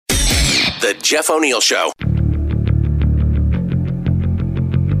The Jeff O'Neill Show.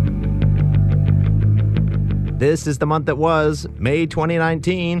 This is the month that was, May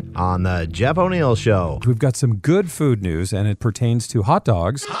 2019, on The Jeff O'Neill Show. We've got some good food news, and it pertains to hot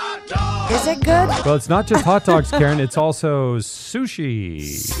dogs. Is it good? Well, it's not just hot dogs, Karen. It's also sushi.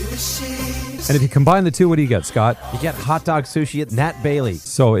 And if you combine the two, what do you get, Scott? You get hot dog sushi at Nat Bailey.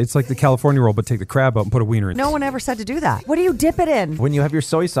 So it's like the California roll, but take the crab out and put a wiener in. No one ever said to do that. What do you dip it in? When you have your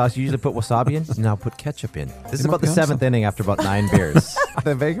soy sauce, you usually put wasabi in. Now put ketchup in. This is about the seventh inning after about 9 beers.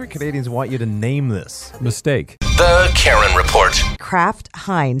 The Vagrant Canadians want you to name this. Mistake. The Karen Report. Kraft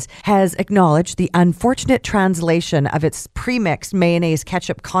Heinz has acknowledged the unfortunate translation of its pre-mixed mayonnaise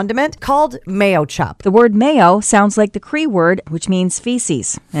ketchup condiment called Mayochup. The word mayo sounds like the Cree word, which means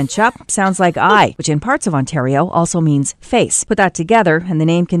feces, and chup sounds like eye, which in parts of Ontario also means face. Put that together, and the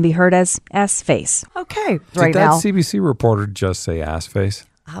name can be heard as S-face. Okay, Did right that now. CBC reporter just say ass face?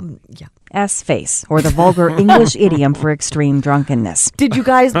 Yeah. S-face, or the vulgar English idiom for extreme drunkenness. Did you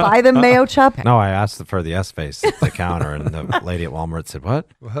guys buy the Mayochup? No, I asked for the S-face at the counter, and the lady at Walmart said, what?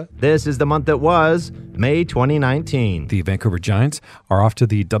 This is the month that was, May 2019. The Vancouver Giants are off to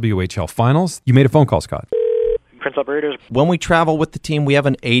the WHL finals. You made a phone call, Scott. Prince Operators. When we travel with the team, we have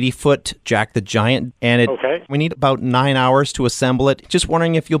an 80-foot Jack the Giant, and we need about 9 hours to assemble it. Just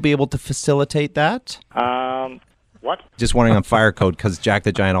wondering if you'll be able to facilitate that? What? Just wondering on fire code, because Jack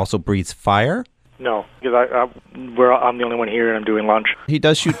the Giant also breathes fire. No, because I'm the only one here and I'm doing lunch. He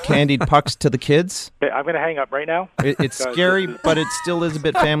does shoot candied pucks to the kids. Okay, I'm going to hang up right now. It's scary, but it still is a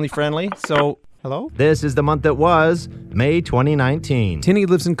bit family-friendly, so... Hello? This is the month that was, May 2019. Tinney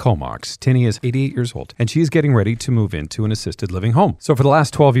lives in Comox. Tinney is 88 years old, and she's getting ready to move into an assisted living home. So for the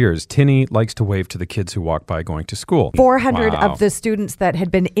last 12 years, Tinney likes to wave to the kids who walk by going to school. 400 Wow. of the students that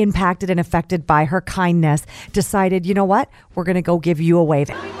had been impacted and affected by her kindness decided, you know what? We're going to go give you a wave.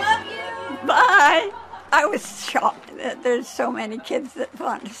 Bye. I was shocked that there's so many kids that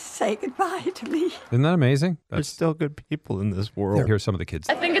want to say goodbye to me. Isn't that amazing? There's still good people in this world. Here's some of the kids.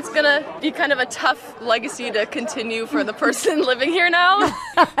 I think it's going to be kind of a tough legacy to continue for the person living here now.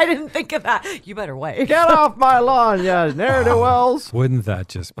 I didn't think of that. You better wait. Get off my lawn, you ne'er-do-wells. Wouldn't that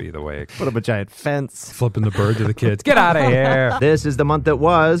just be the way? Put up a giant fence. Flipping the bird to the kids. Get out of here. This is the month that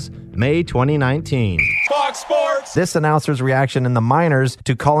was, May 2019. Fox Sports. This announcer's reaction in the minors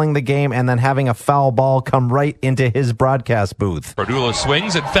to calling the game and then having a foul ball come right into his broadcast booth. Bardula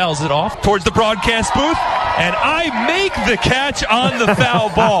swings and fouls it off towards the broadcast booth, and I make the catch on the foul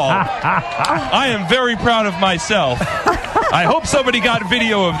ball. I am very proud of myself. I hope somebody got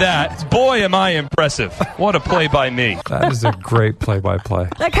video of that. Boy, am I impressive. What a play by me. That is a great play-by-play.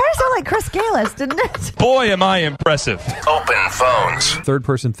 That kind of sounded like Chris Galis, didn't it? Boy, am I impressive. Open phones. Third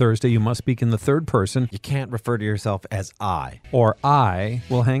person Thursday, you must speak in the third person, You can't refer to yourself as I. or I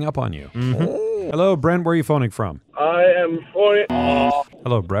will hang up on you. Hello, Brent. Where are you phoning from? I am phoning.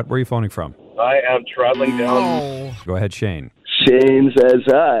 Hello, Brett. Where are you phoning from? I am traveling down. Go ahead, Shane. Shane says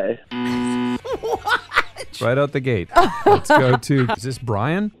hi. Right out the gate. Let's go to, is this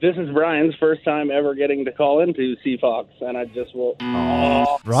Brian? This is Brian's first time ever getting to call into CFox, and I just will.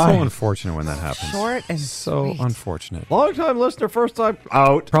 So unfortunate when that happens. Short and So sweet. unfortunate. Long-time listener, first time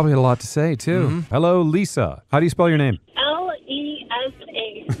out. Probably had a lot to say, too. Hello, Lisa. How do you spell your name?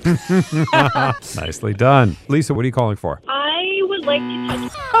 Lesa. Nicely done. Lisa, what are you calling for? I would like to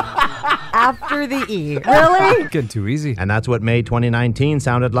touch. After the E. Really? Getting too easy. And that's what May 2019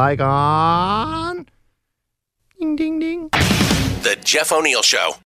 sounded like on... Ding, ding, ding. The Jeff O'Neill Show.